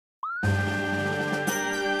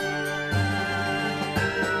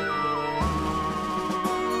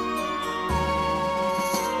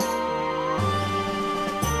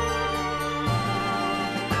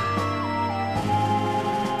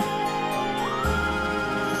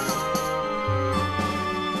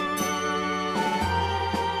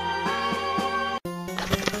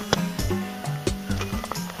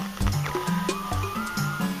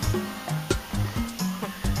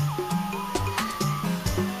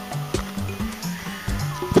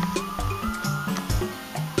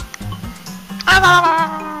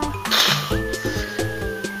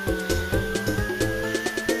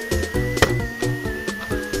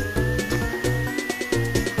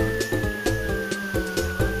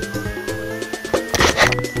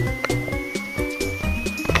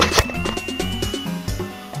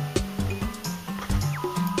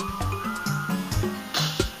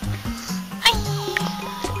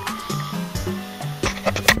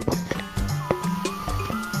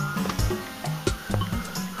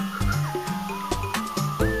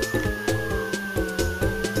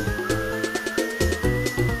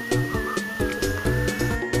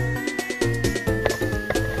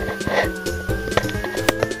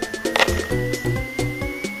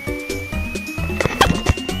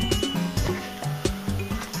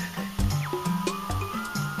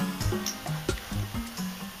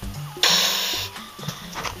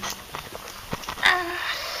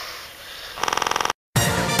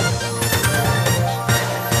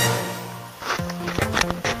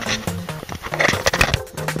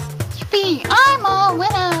Yippee! I'm a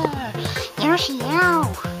winner! Yes, yeah!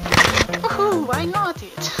 Woohoo! I got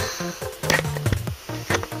it!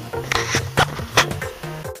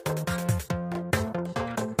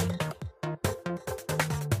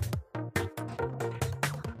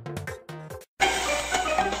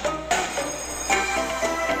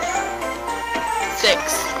 Six.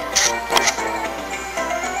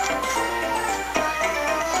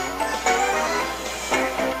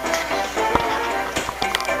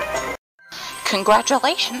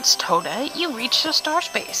 Congratulations, Toda. You reached the star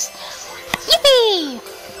space. Yippee!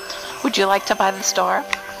 Would you like to buy the star?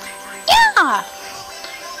 Yeah!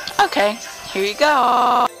 Okay, here you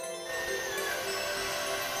go.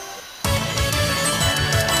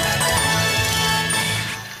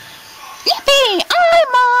 Yippee!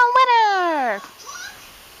 I'm a winner!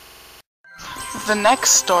 The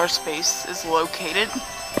next star space is located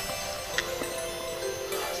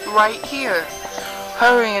right here.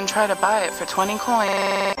 Hurry and try to buy it for 20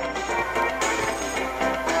 coins.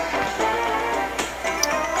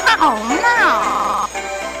 Oh no!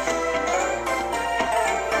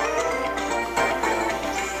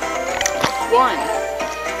 One.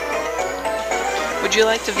 Would you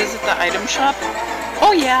like to visit the item shop?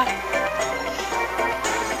 Oh yeah!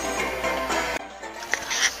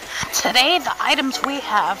 Today the items we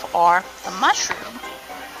have are the mushroom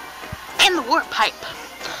and the warp pipe.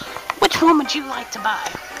 Which one would you like to buy?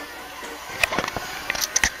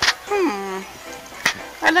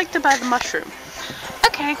 I'd like to buy the mushroom.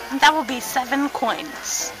 Okay, that will be 7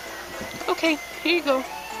 coins. Okay, here you go.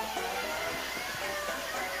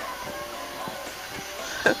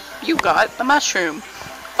 You got the mushroom.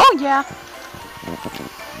 Oh yeah.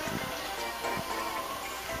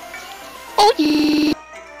 Oh yeah.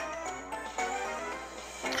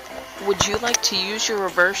 Would you like to use your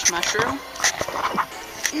reverse mushroom?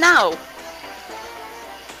 No.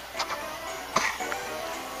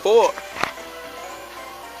 4.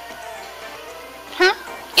 Huh?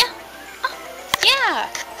 Yeah. Yeah.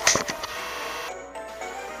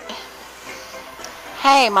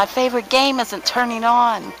 Hey, my favorite game isn't turning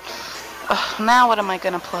on. Ugh, now what am I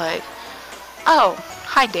gonna play? Oh,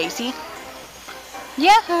 hi Daisy.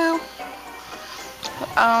 Yahoo!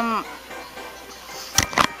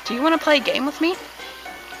 Do you want to play a game with me?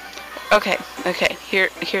 Okay,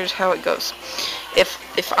 here's how it goes.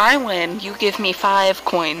 If I win, you give me 5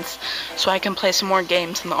 coins so I can play some more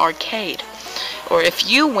games in the arcade. Or if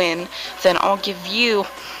you win, then I'll give you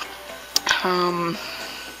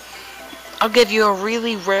a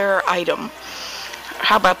really rare item.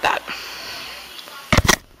 How about that?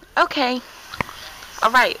 Okay.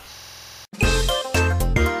 Alright.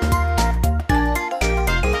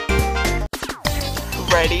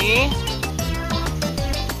 Ready?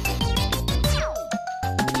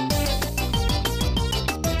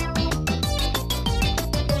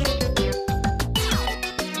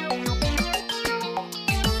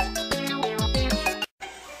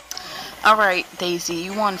 Alright, Daisy,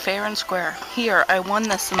 you won fair and square. Here, I won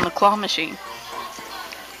this in the claw machine.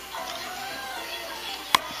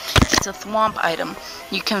 It's a thwomp item.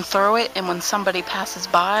 You can throw it, and when somebody passes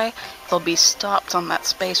by, they'll be stopped on that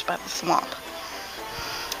space by the thwomp.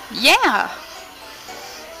 Yeah!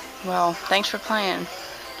 Well, thanks for playing.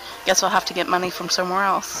 Guess I'll have to get money from somewhere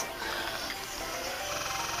else.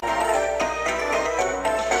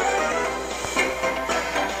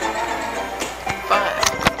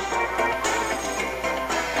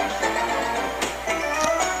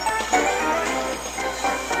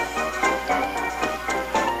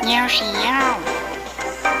 Yow.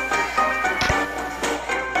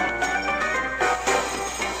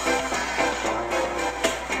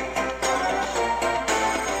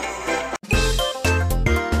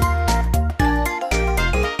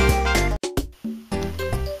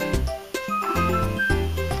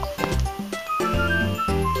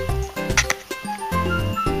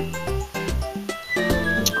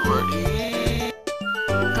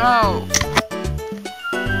 Go!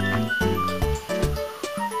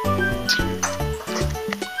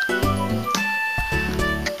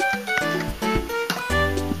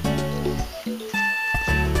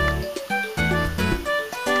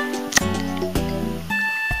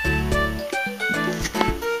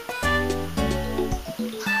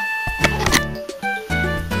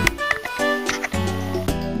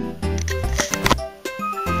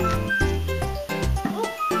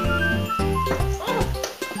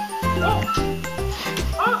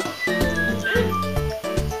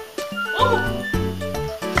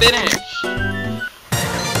 Finish!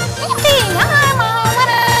 Yippee! I'm a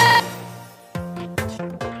winner!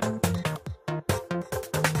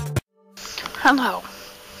 Hello.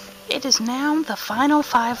 It is now the final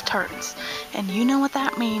 5 turns, and you know what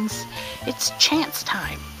that means. It's chance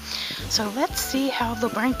time. So let's see how the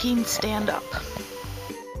rankings stand up.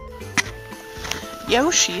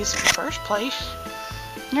 Yoshi is in first place.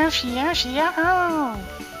 Yoshi, Yoshi, yahoo!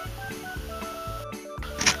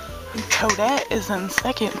 Toadette is in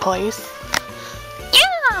second place.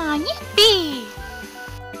 Yeah! Yippee!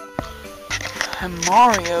 And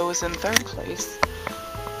Mario is in third place.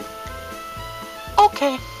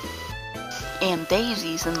 Okay. And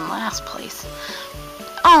Daisy's in last place.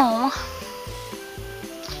 Oh!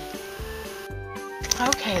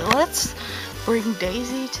 Okay, let's bring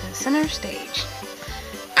Daisy to center stage.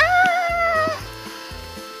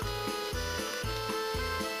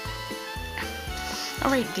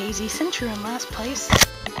 Alright, Daisy, since you're in last place,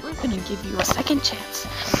 we're gonna give you a second chance.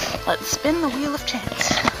 Let's spin the wheel of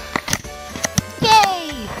chance.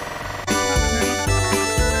 Yay!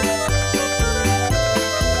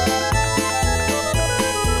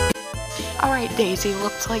 Alright, Daisy,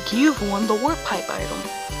 looks like you've won the warp pipe item.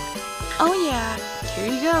 Oh yeah, here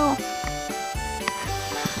you go.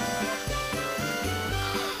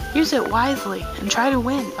 Use it wisely and try to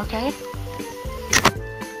win, okay?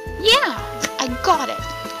 Yeah! I got it!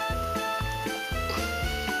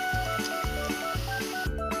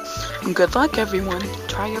 Good luck, everyone.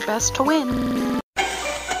 Try your best to win.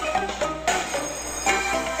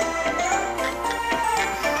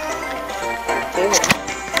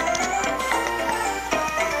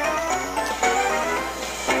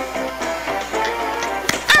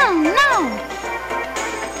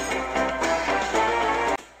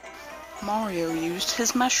 Mario used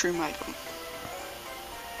his mushroom item.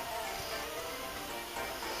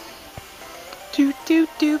 Do do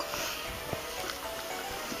do.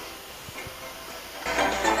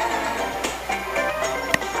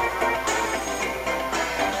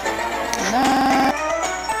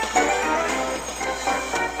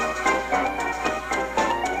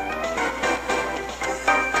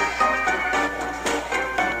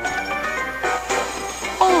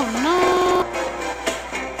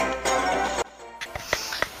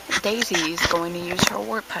 Daisy is going to use her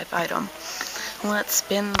warp pipe item. Let's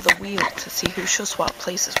spin the wheel to see who she'll swap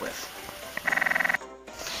places with.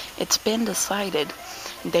 It's been decided.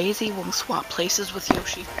 Daisy will swap places with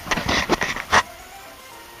Yoshi.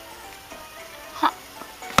 Huh.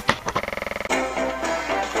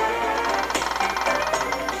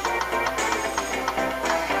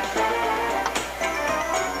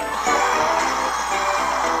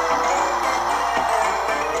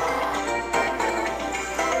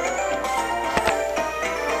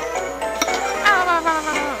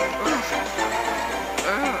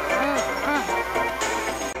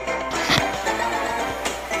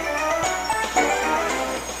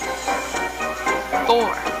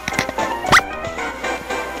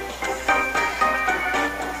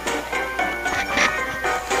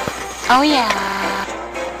 Oh yeah!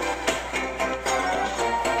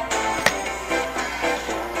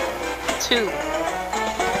 2.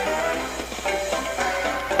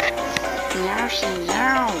 Yoshi,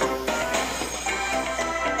 yow!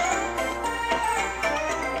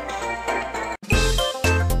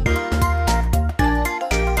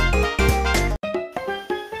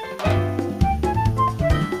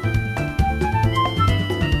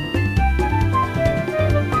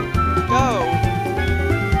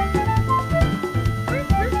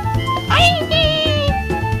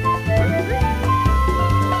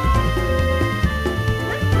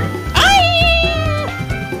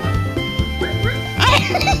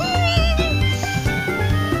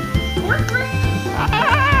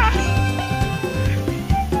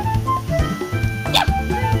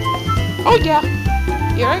 Oh yeah,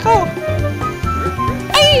 here I go.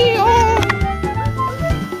 Ayo!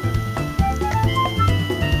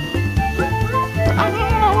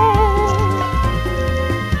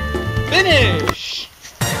 Finish!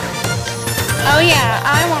 Oh yeah,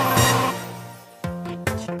 I won!